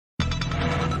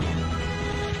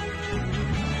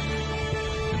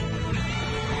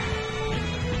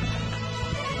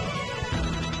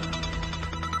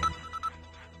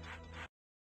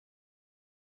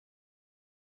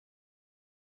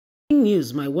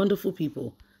News, my wonderful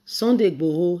people. Sunday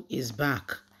Igboho is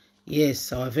back.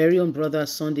 Yes, our very own brother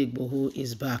Sunday Igboho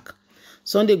is back.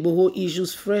 Sunday Igboho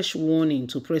issues fresh warning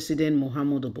to President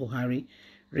Muhammadu Buhari.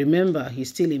 Remember, he's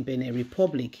still in Benin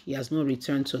Republic. He has not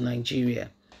returned to Nigeria.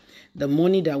 The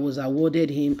money that was awarded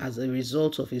him as a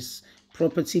result of his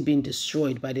property being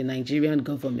destroyed by the Nigerian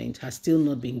government has still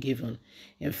not been given.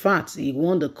 In fact, he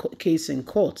won the case in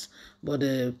court, but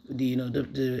the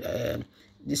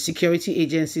security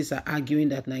agencies are arguing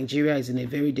that Nigeria is in a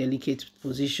very delicate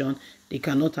position. They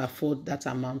cannot afford that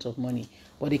amount of money,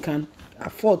 but they can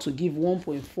afford to give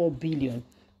 1.4 billion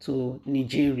to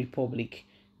Niger Republic.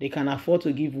 They can afford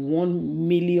to give $1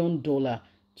 million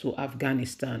to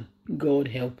Afghanistan. God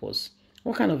help us.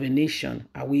 What kind of a nation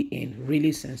are we in,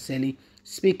 really sincerely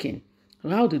speaking?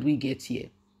 How did we get here?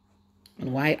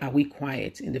 And why are we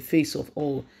quiet in the face of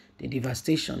all the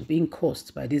devastation being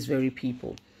caused by these very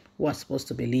people who are supposed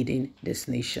to be leading this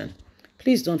nation?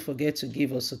 Please don't forget to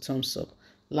give us a thumbs up,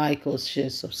 like us,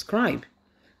 share, subscribe.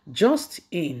 Just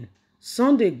in,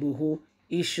 Sunday Igboho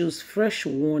issues fresh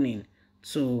warning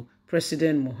to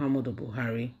President Muhammadu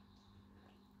Buhari.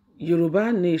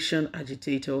 Yoruba Nation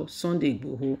agitator Sunday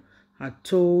Igboho had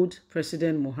told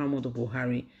President Muhammadu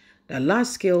Buhari that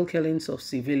large-scale killings of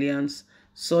civilians,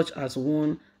 such as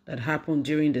one that happened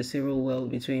during the civil war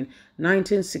between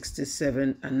 1967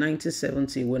 and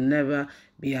 1970, will never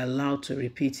be allowed to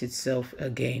repeat itself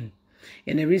again.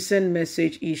 In a recent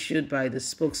message issued by the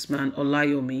spokesman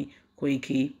Olayomi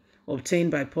Koiki,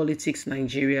 obtained by Politics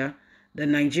Nigeria, the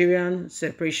Nigerian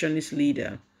separationist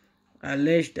leader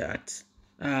alleged that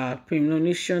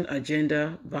premonition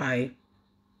agenda by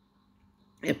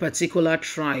a particular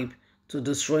tribe to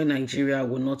destroy Nigeria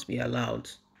will not be allowed.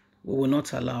 We will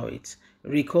not allow it.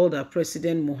 Recall that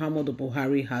President Muhammadu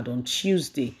Buhari had on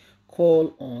Tuesday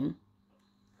called on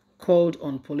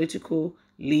political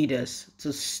leaders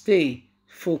to stay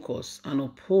focused and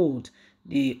uphold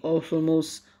the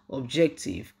utmost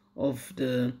objective of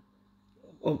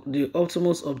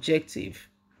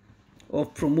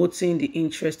promoting the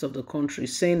interest of the country,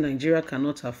 saying Nigeria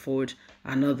cannot afford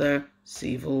another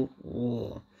civil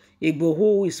war. Igboho,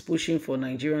 who is pushing for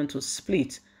Nigeria to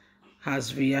split,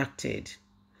 has reacted.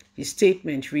 His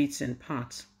statement reads in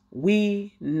part,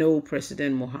 "We know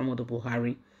President Muhammadu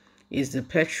Buhari is the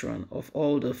patron of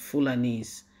all the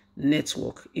Fulanese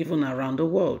network, even around the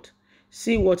world.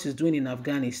 See what he's doing in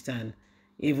Afghanistan,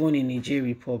 even in Niger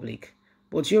Republic.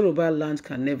 But Yoruba land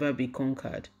can never be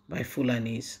conquered by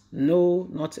Fulanese. No,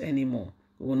 not anymore.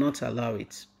 We will not allow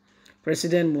it."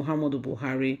 President Muhammadu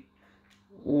Buhari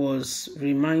was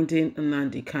reminding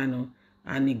Nnamdi Kanu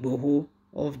and Igboho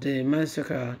of the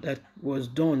massacre that was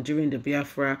done during the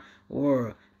Biafra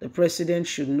War. The president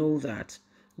should know that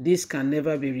this can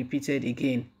never be repeated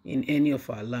again in any of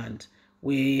our land.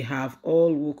 We have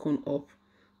all woken up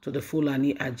to the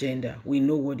Fulani agenda. We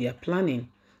know what they are planning.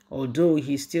 Although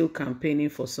he's still campaigning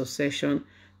for succession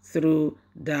through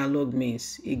dialogue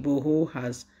means, Igboho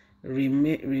has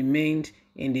remained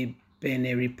in the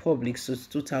Benin Republic since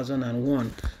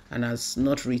 2001 and has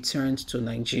not returned to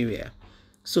Nigeria.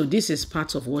 So this is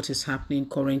part of what is happening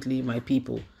currently, my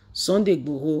people. Sunday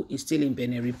Igboho is still in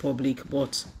Benin Republic,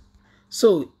 but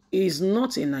so he's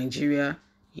not in Nigeria,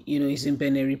 he's in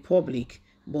Benin Republic,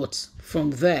 but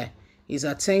from there, his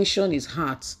attention, his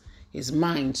heart, his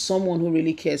mind, someone who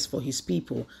really cares for his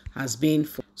people has been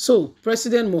for. So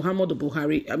President Muhammadu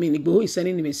Buhari, Igboho is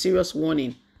sending him a serious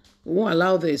warning. We won't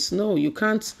allow this. No, you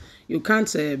can't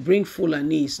bring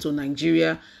Fulanese to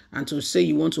Nigeria and to say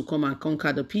you want to come and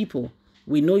conquer the people.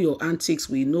 We know your antics.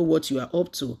 We know what you are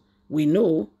up to. We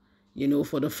know,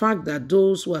 for the fact that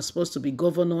those who are supposed to be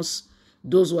governors,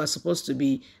 those who are supposed to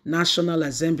be National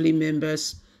Assembly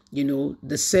members,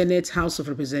 the Senate, House of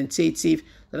Representatives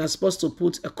that are supposed to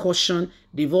put a caution,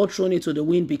 they've all thrown it to the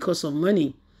wind because of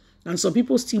money. And some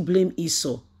people still blame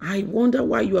Issuse. I wonder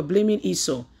why you are blaming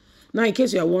Issuse. Now, in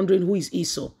case you are wondering who is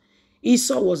Issuse,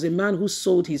 Issuse was a man who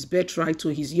sold his birthright to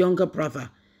his younger brother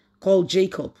called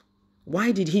Jacob.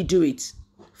 Why did he do it?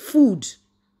 Food.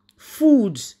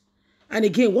 And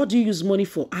again, what do you use money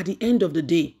for at the end of the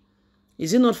day?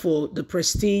 Is it not for the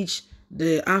prestige,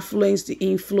 the affluence, the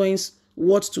influence,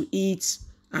 what to eat,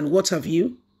 and what have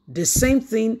you? The same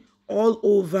thing all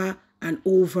over and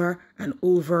over and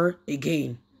over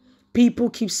again. People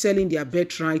keep selling their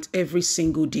birthright every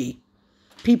single day.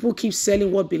 People keep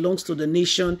selling what belongs to the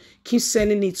nation, keep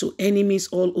selling it to enemies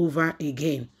all over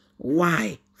again.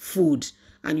 Why? Food.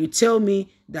 And you tell me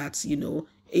that,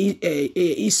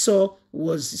 Issuse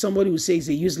was somebody who says he's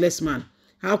a useless man.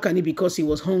 How can he, because he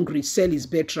was hungry, sell his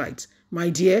birthright? My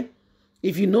dear,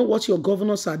 if you know what your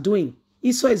governors are doing,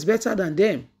 Issuse is better than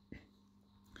them.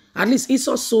 At least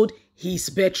Esau sold his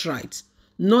birthright,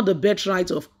 not the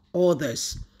birthright of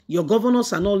others. Your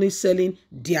governors are not only selling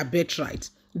their birthright,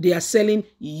 they are selling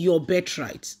your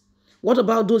birthright. What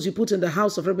about those you put in the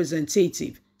House of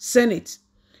Representatives, Senate?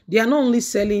 They are not only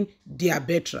selling their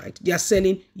birthright, they are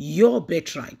selling your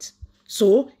birthright.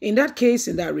 So, in that case,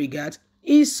 in that regard,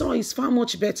 Esau is far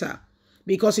much better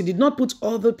because he did not put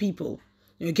other people,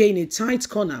 okay, in a tight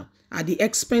corner at the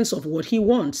expense of what he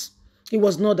wants. He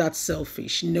was not that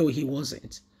selfish. No, he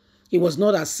wasn't. He was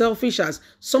not as selfish as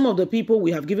some of the people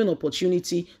we have given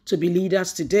opportunity to be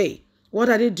leaders today. What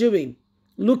are they doing?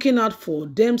 Looking out for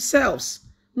themselves,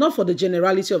 not for the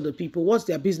generality of the people. What's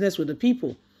their business with the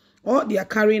people? All they are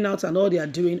carrying out and all they are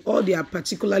doing, all they are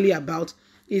particularly about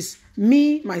is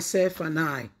me, myself, and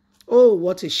I. Oh,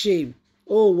 what a shame.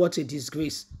 Oh, what a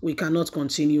disgrace. We cannot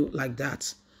continue like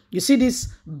that. You see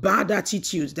this bad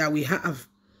attitude that we have,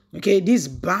 okay? This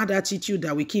bad attitude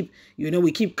that we keep,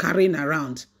 we keep carrying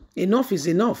around. Enough is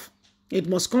enough. It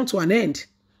must come to an end.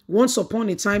 Once upon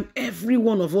a time, every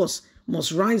one of us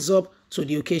must rise up to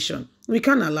the occasion. We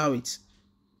can't allow it.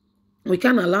 We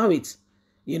can't allow it.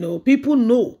 People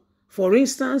know. For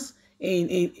instance,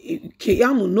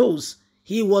 Keyamo knows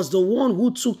he was the one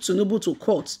who took Tinubu to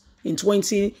court in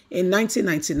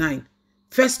 1999.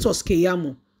 Festus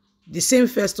Keyamo, the same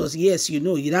Festus, yes,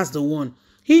 that's the one.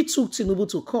 He took Tinubu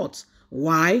to court.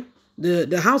 Why?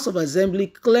 The House of Assembly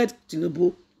cleared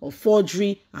Tinubu of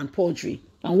forgery and perjury.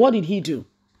 And what did he do?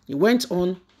 He went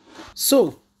on.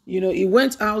 So, he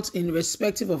went out in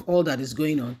respective of all that is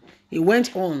going on. He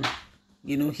went on,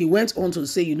 to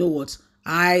say, you know what?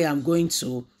 I am going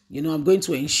to, I'm going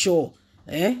to ensure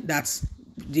that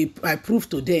I prove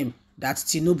to them that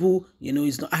Tinubu,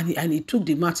 is not, and he took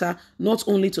the matter not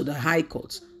only to the High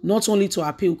Court, not only to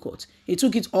Appeal Court, he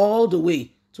took it all the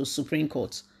way to Supreme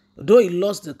Court. Though he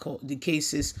lost the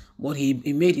cases, but he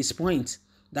made his point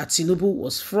that Tinubu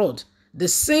was fraud. The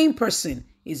same person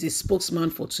is a spokesman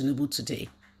for Tinubu today,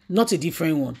 not a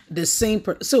different one. The same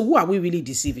person. So who are we really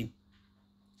deceiving?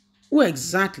 Who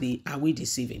exactly are we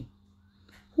deceiving?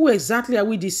 Who exactly are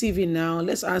we deceiving now?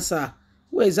 Let's answer.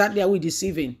 Who exactly are we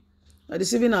deceiving? We're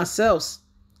deceiving ourselves,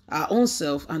 our own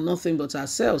self, and nothing but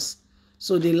ourselves.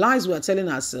 So the lies we are telling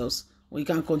ourselves, we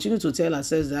can continue to tell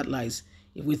ourselves that lies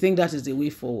if we think that is the way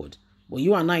forward. But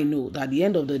you and I know that at the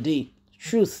end of the day,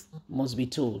 truth must be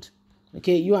told.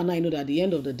 Okay, you and I know that at the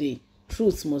end of the day,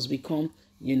 truth must become,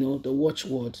 the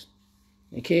watchword.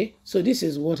 Okay, so this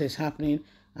is what is happening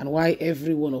and why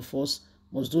every one of us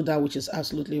must do that which is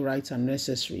absolutely right and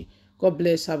necessary. God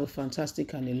bless. Have a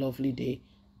fantastic and a lovely day.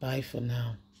 Bye for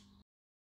now.